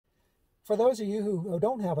For those of you who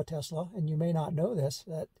don't have a Tesla, and you may not know this,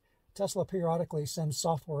 that Tesla periodically sends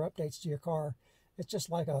software updates to your car. It's just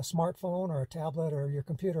like a smartphone or a tablet or your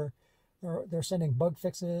computer. They're sending bug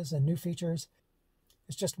fixes and new features.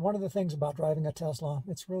 It's just one of the things about driving a Tesla.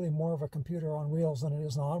 It's really more of a computer on wheels than it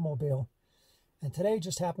is an automobile. And today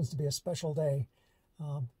just happens to be a special day.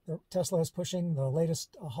 Tesla is pushing the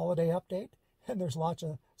latest holiday update, and there's lots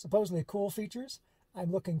of supposedly cool features.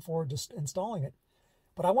 I'm looking forward to installing it.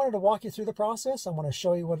 But I wanted to walk you through the process. I want to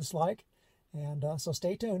show you what it's like. And so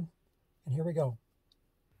stay tuned. And here we go.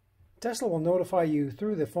 Tesla will notify you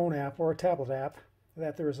through the phone app or a tablet app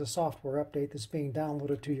that there is a software update that's being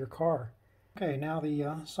downloaded to your car. Okay, now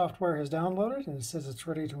the software has downloaded and it says it's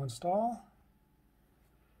ready to install.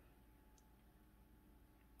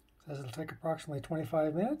 It says it'll take approximately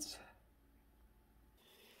 25 minutes.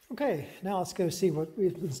 Okay, now let's go see what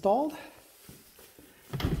we've installed.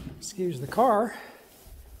 Excuse the car.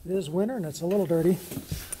 It is winter and it's a little dirty.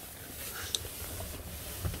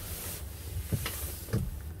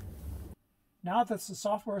 Now that the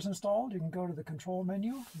software is installed, you can go to the control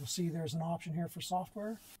menu. You'll see there's an option here for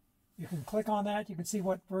software. You can click on that. You can see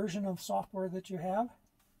what version of software that you have.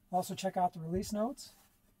 Also check out the release notes.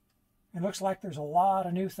 It looks like there's a lot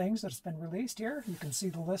of new things that's been released here. You can see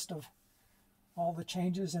the list of all the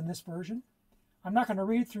changes in this version. I'm not going to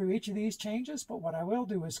read through each of these changes, but what I will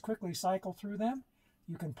do is quickly cycle through them.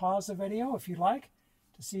 You can pause the video if you like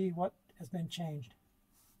to see what has been changed.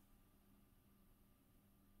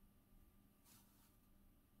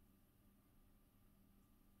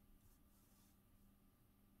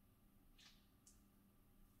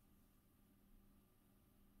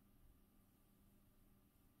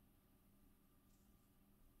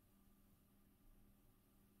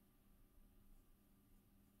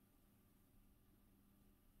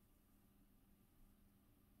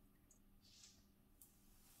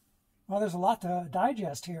 Well, there's a lot to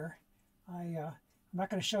digest here. I'm not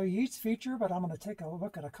going to show you each feature, but I'm going to take a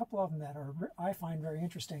look at a couple of them that I find very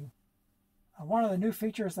interesting. One of the new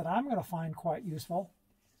features that I'm going to find quite useful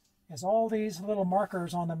is all these little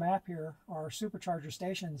markers on the map here are supercharger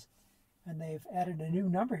stations, and they've added a new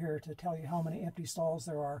number here to tell you how many empty stalls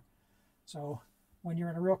there are. So when you're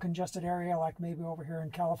in a real congested area, like maybe over here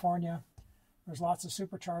in California, there's lots of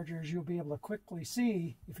superchargers. You'll be able to quickly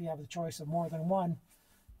see, if you have the choice of more than one,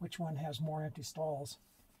 which one has more empty stalls.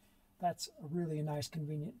 That's a really nice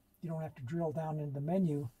convenient. You don't have to drill down into the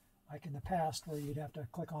menu like in the past where you'd have to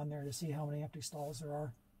click on there to see how many empty stalls there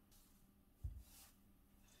are.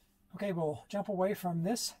 Okay, we'll jump away from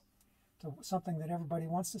this to something that everybody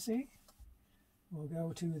wants to see. We'll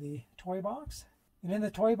go to the toy box. And in the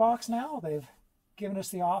toy box now, they've given us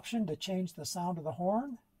the option to change the sound of the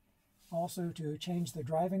horn, also to change the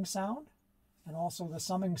driving sound, and also the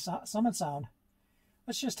summon sound.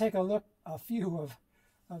 Let's just take a look, a few of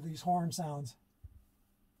these horn sounds.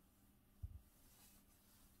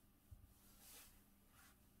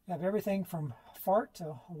 You have everything from fart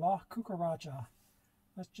to la cucaracha.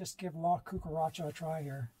 Let's just give la cucaracha a try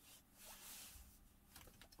here.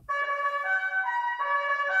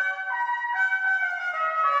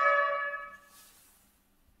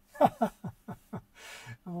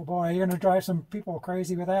 Oh boy, you're going to drive some people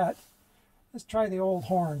crazy with that. Let's try the old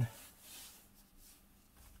horn.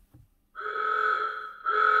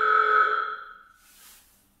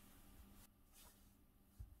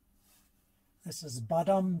 This is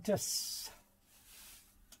Badum Tis.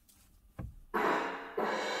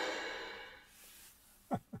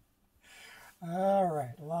 All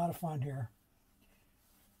right, a lot of fun here.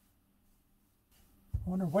 I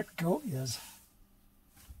wonder what goat is.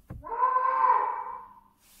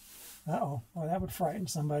 Uh-oh, well, that would frighten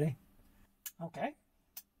somebody. Okay,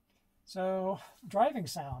 so driving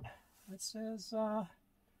sound. It says you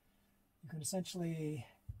can essentially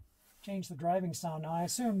change the driving sound. Now, I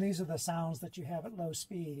assume these are the sounds that you have at low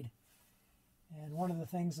speed. And one of the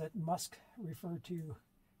things that Musk referred to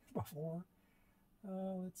before,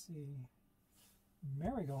 let's see,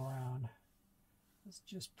 merry-go-round. Let's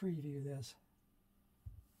just preview this.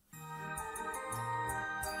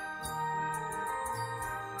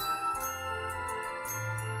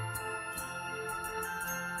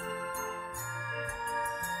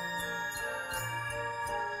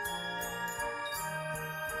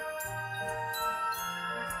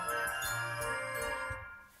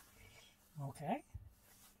 Okay,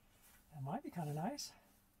 that might be kind of nice.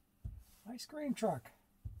 Ice cream truck.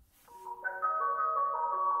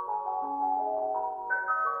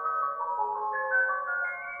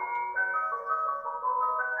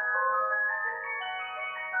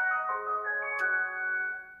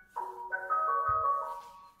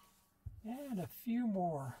 And a few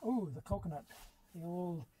more. Oh, the coconut, the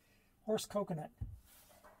old horse coconut.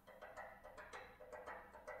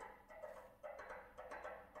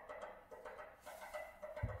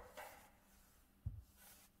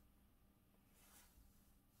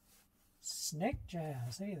 Snake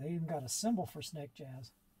Jazz. Hey, they even got a symbol for Snake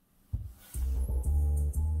Jazz.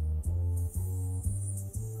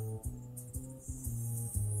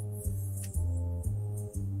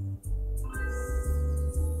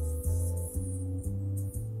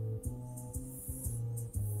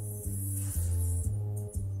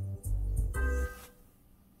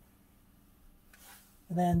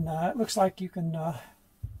 And then it looks like you can,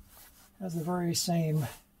 has the very same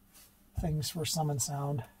things for summon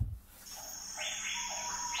sound.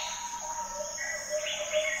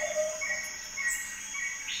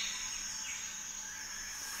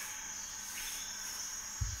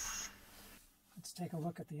 Let's take a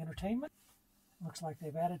look at the entertainment. Looks like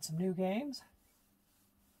they've added some new games.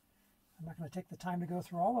 I'm not going to take the time to go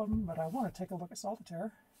through all of them, but I want to take a look at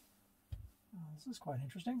Solitaire. This is quite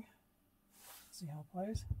interesting. Let's see how it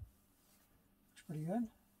plays. Looks pretty good.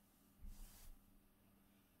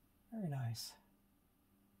 Very nice.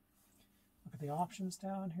 Look at the options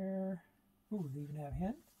down here. Ooh, they even have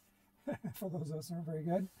hint for those of us who aren't very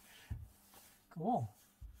good. Cool.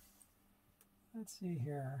 Let's see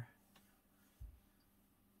here.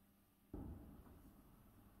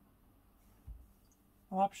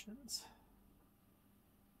 Options.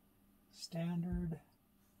 Standard.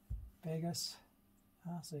 Vegas.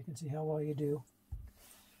 So you can see how well you do.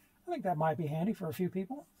 I think that might be handy for a few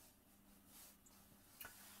people.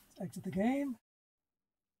 Let's exit the game.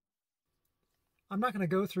 I'm not going to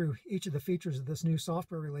go through each of the features of this new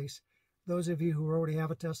software release. Those of you who already have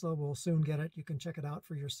a Tesla will soon get it. You can check it out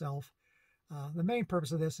for yourself. The main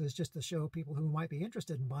purpose of this is just to show people who might be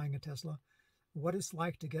interested in buying a Tesla what it's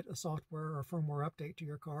like to get a software or firmware update to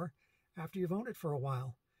your car after you've owned it for a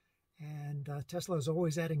while. And Tesla is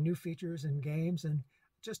always adding new features and games and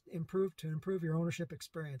just improve your ownership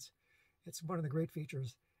experience. It's one of the great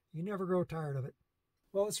features. You never grow tired of it.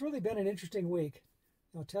 Well, it's really been an interesting week.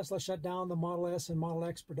 Tesla shut down the Model S and Model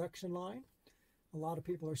X production line. A lot of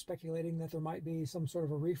people are speculating that there might be some sort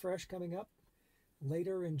of a refresh coming up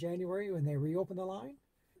later in January when they reopen the line.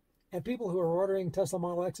 And people who are ordering Tesla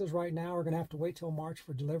Model X's right now are going to have to wait till March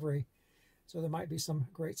for delivery. So there might be some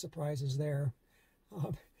great surprises there.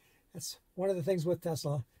 That's one of the things with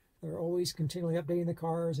Tesla. They're always continually updating the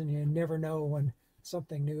cars, and you never know when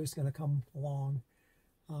something new is going to come along.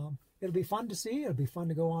 It'll be fun to see. It'll be fun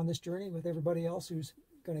to go on this journey with everybody else who's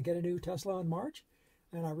going to get a new Tesla in March.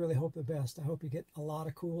 And I really hope the best. I hope you get a lot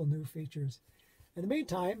of cool new features. In the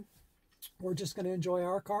meantime, we're just going to enjoy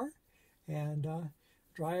our car and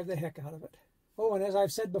drive the heck out of it. Oh, and as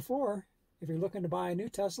I've said before, if you're looking to buy a new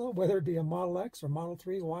Tesla, whether it be a Model X or Model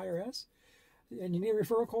 3, Y, or S, and you need a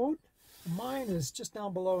referral code, mine is just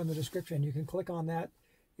down below in the description. You can click on that.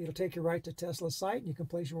 It'll take you right to Tesla's site, and you can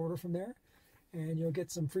place your order from there, and you'll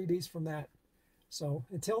get some freebies from that. So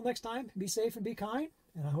until next time, be safe and be kind,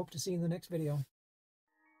 and I hope to see you in the next video.